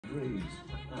degrees.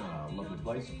 Ah, lovely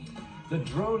place. The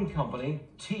drone company,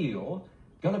 Teal,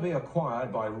 going to be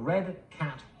acquired by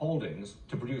RCAT Holdings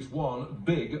to produce one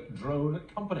big drone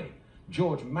company.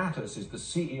 George Matus is the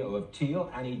CEO of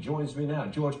Teal, and he joins me now.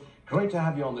 George, great to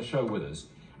have you on the show with us.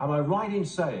 Am I right in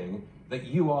saying that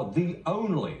you are the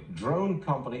only drone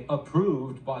company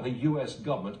approved by the US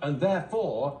government, and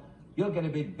therefore you're going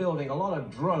to be building a lot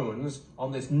of drones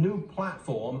on this new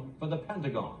platform for the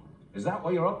Pentagon? Is that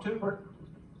what you're up to?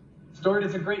 Stuart,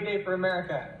 it's a great day for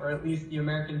America, or at least the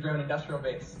American drone industrial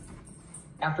base.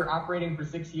 After operating for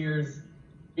 6 years,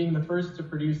 being the first to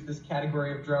produce this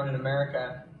category of drone in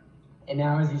America, and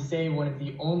now, as you say, one of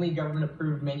the only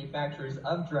government-approved manufacturers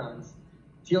of drones,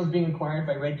 Teal's being acquired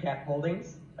by RCAT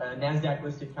Holdings, a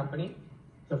NASDAQ-listed company,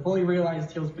 to fully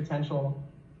realize Teal's potential,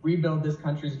 rebuild this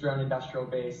country's drone industrial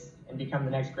base, and become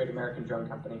the next great American drone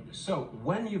company. So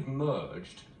when you've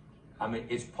merged, I mean,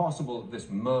 it's possible this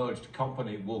merged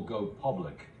company will go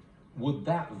public. Would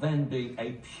that then be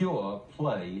a pure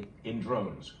play in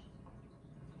drones?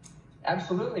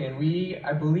 Absolutely, and we,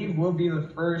 I believe, will be the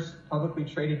first publicly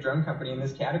traded drone company in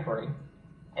this category.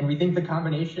 And we think the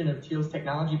combination of Teal's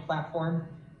technology platform,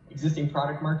 existing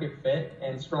product market fit,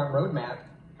 and strong roadmap,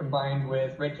 combined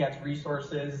with RCAT's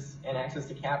resources and access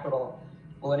to capital,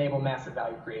 will enable massive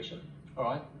value creation. All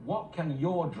right, what can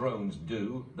your drones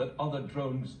do that other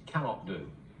drones cannot do?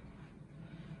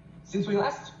 Since we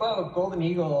last spoke, Golden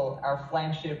Eagle, our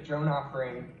flagship drone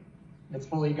offering that's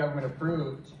fully government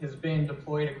approved, has been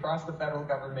deployed across the federal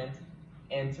government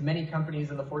and to many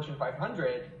companies in the Fortune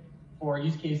 500 for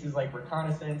use cases like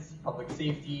reconnaissance, public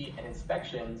safety, and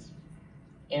inspections.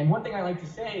 And one thing I like to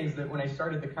say is that when I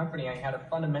started the company, I had a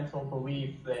fundamental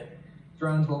belief that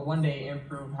drones will one day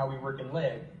improve how we work and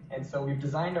live. And so we've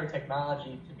designed our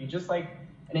technology to be just like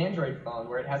an Android phone,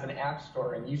 where it has an app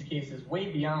store and use cases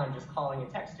way beyond just calling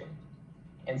and texting.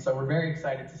 And so we're very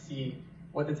excited to see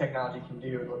what the technology can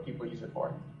do and what people use it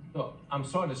for. Look, I'm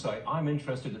sorry to say, I'm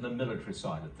interested in the military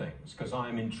side of things because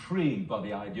I'm intrigued by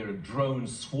the idea of drone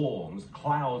swarms,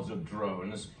 clouds of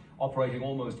drones operating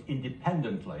almost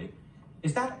independently.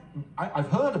 Is that, I've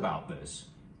heard about this.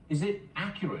 Is it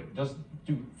accurate?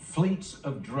 Do fleets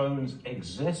of drones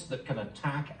exist that can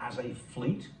attack as a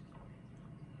fleet?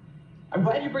 I'm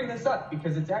glad you bring this up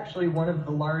because it's actually one of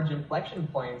the large inflection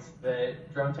points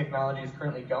that drone technology is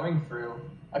currently going through.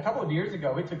 A couple of years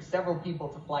ago, it took several people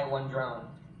to fly one drone.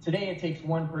 Today, it takes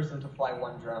one person to fly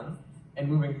one drone. And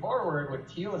moving forward, what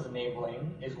Teal is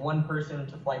enabling is one person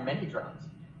to fly many drones.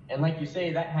 And like you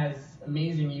say, that has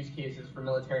amazing use cases for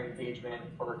military engagement,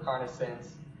 for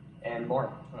reconnaissance, and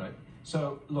more. All right.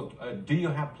 So, look, do you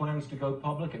have plans to go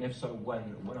public? And if so, when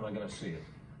am I going to see it?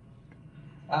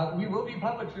 We will be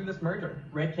public through this merger.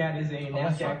 RCAT is a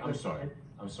NASDAQ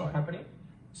I'm sorry. company.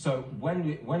 So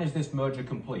when is this merger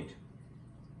complete?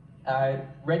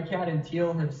 RCAT and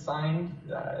Teal have signed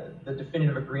the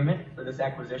definitive agreement for this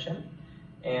acquisition,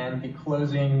 and the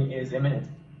closing is imminent.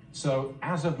 So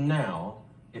as of now,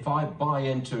 if I buy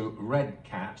into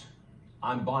RCAT,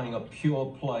 I'm buying a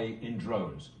pure play in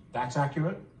drones. That's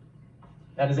accurate?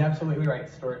 That is absolutely right,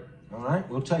 Stuart. All right,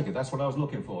 we'll take it. That's what I was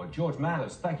looking for. George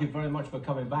Matus, thank you very much for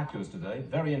coming back to us today.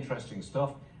 Very interesting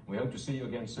stuff. We hope to see you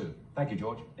again soon. Thank you,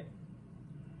 George.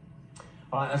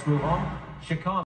 All right, let's move on. Chicago.